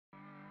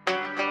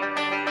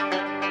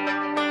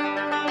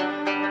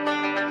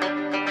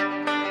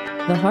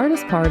The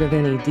hardest part of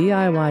any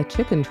DIY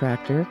chicken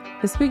tractor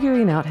is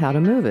figuring out how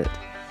to move it.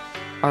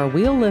 Our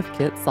wheel lift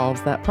kit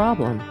solves that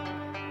problem.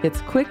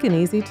 It's quick and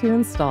easy to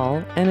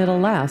install, and it'll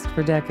last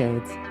for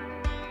decades.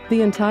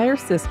 The entire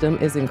system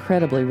is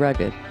incredibly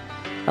rugged,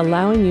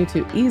 allowing you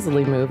to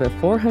easily move a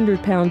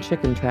 400-pound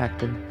chicken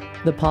tractor.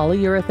 The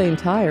polyurethane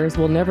tires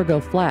will never go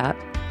flat,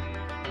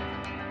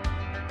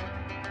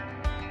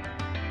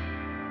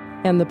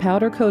 and the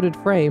powder-coated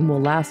frame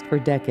will last for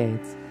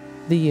decades.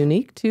 The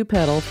unique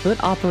two-pedal,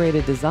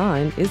 foot-operated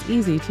design is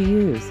easy to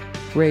use.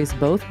 Raise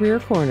both rear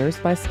corners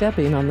by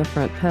stepping on the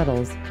front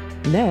pedals.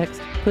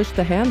 Next, push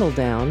the handle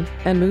down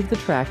and move the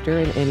tractor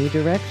in any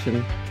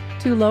direction.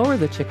 To lower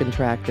the chicken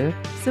tractor,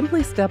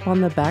 simply step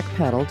on the back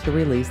pedal to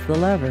release the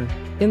lever.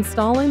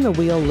 Installing the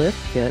wheel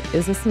lift kit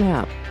is a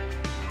snap.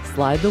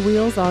 Slide the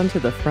wheels onto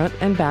the front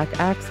and back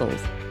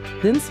axles,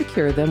 then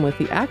secure them with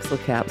the axle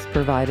caps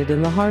provided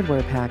in the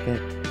hardware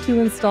packet. To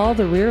install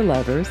the rear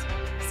levers,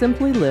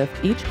 simply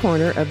lift each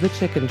corner of the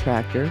chicken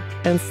tractor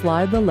and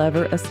slide the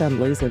lever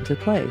assemblies into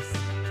place.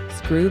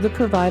 Screw the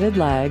provided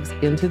lags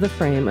into the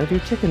frame of your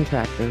chicken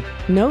tractor.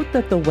 Note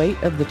that the weight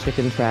of the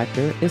chicken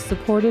tractor is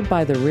supported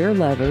by the rear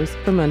levers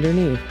from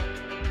underneath.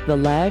 The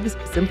lags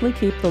simply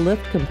keep the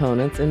lift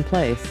components in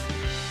place.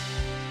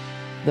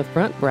 The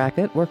front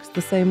bracket works the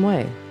same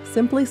way.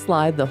 Simply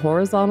slide the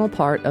horizontal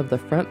part of the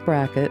front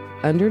bracket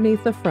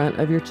underneath the front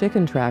of your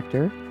chicken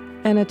tractor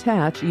and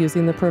attach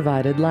using the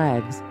provided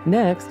lags.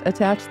 Next,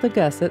 attach the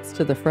gussets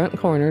to the front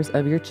corners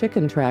of your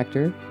chicken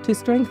tractor to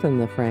strengthen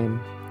the frame.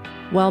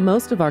 While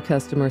most of our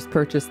customers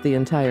purchase the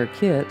entire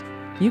kit,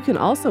 you can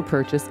also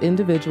purchase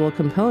individual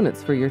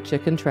components for your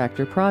chicken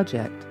tractor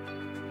project.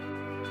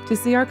 To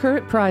see our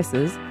current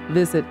prices,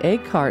 visit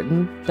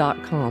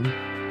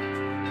eggcarton.com.